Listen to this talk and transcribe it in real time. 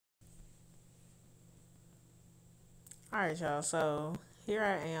Alright, y'all. So here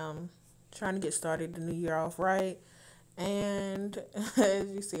I am trying to get started the new year off right. And as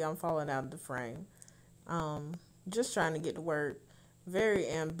you see, I'm falling out of the frame. Um, just trying to get to work. Very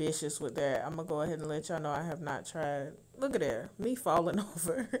ambitious with that. I'm going to go ahead and let y'all know I have not tried. Look at there. Me falling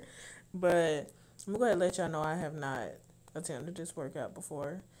over. But I'm going to go ahead and let y'all know I have not attempted this workout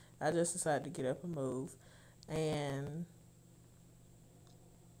before. I just decided to get up and move. And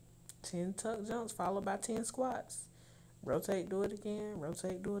 10 tuck jumps followed by 10 squats. Rotate, do it again.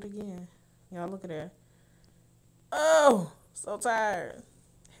 Rotate, do it again. Y'all look at that. Oh, so tired.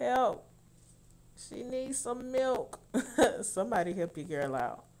 Help. She needs some milk. Somebody help your girl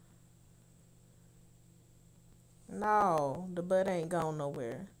out. No, the butt ain't gone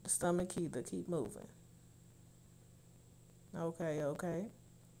nowhere. The stomach either. Keep moving. Okay.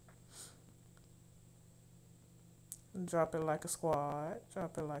 Drop it like a squad.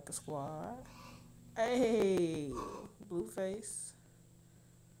 Drop it like a squad. Hey, blue face.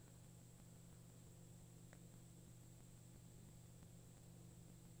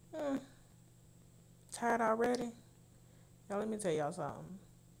 Tired already? Y'all, let me tell y'all something.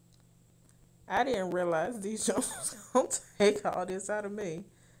 I didn't realize these jumps was gonna take all this out of me.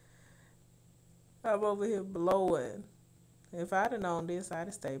 I'm over here blowing. If I'd have known this, I'd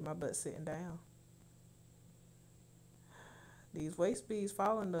have stayed my butt sitting down. These waist beads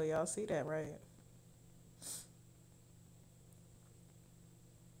falling though, y'all see that, right?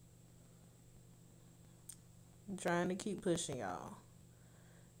 I'm trying to keep pushing y'all.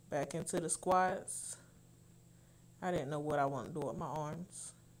 Back into the squats. I didn't know what I want to do with my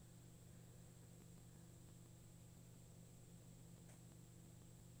arms.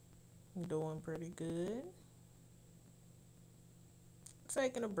 I'm doing pretty good.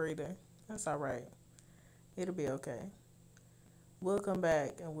 Taking a breather. That's alright. It'll be okay. We'll come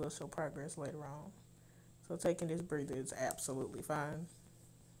back and we'll show progress later on. So taking this breather is absolutely fine.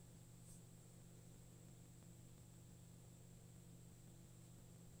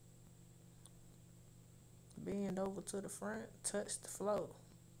 Bend over to the front, touch the floor.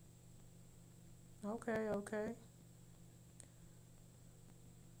 Okay.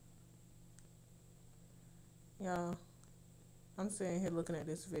 Y'all, I'm sitting here looking at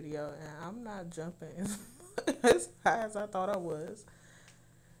this video and I'm not jumping as high as I thought I was.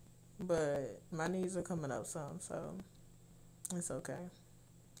 But my knees are coming up some, so it's okay.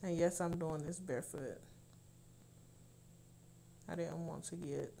 And yes, I'm doing this barefoot. I didn't want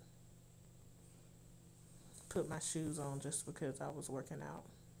to put my shoes on just because I was working out.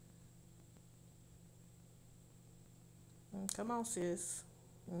 Come on, sis.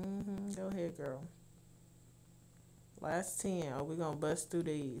 Go ahead, girl. Last 10. Are we going to bust through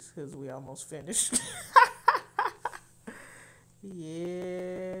these? Because we almost finished.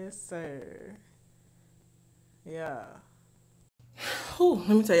 Yes, sir. Yeah. Whew, let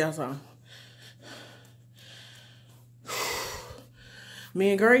me tell y'all something.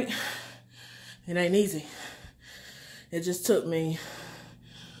 Being great, it ain't easy. It just took me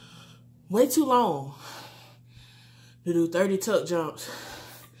way too long to do 30 tuck jumps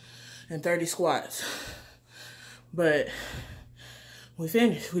and 30 squats. But we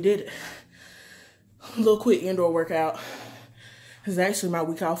finished. We did it. A little quick indoor workout. It's actually my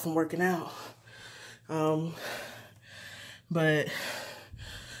week off from working out. But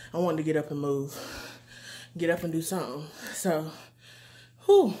I wanted to get up and move. Get up and do something. So,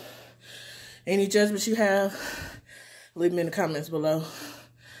 whew. Any judgments you have, leave me in the comments below.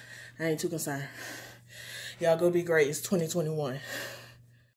 I ain't too concerned. Y'all go be great. It's 2021.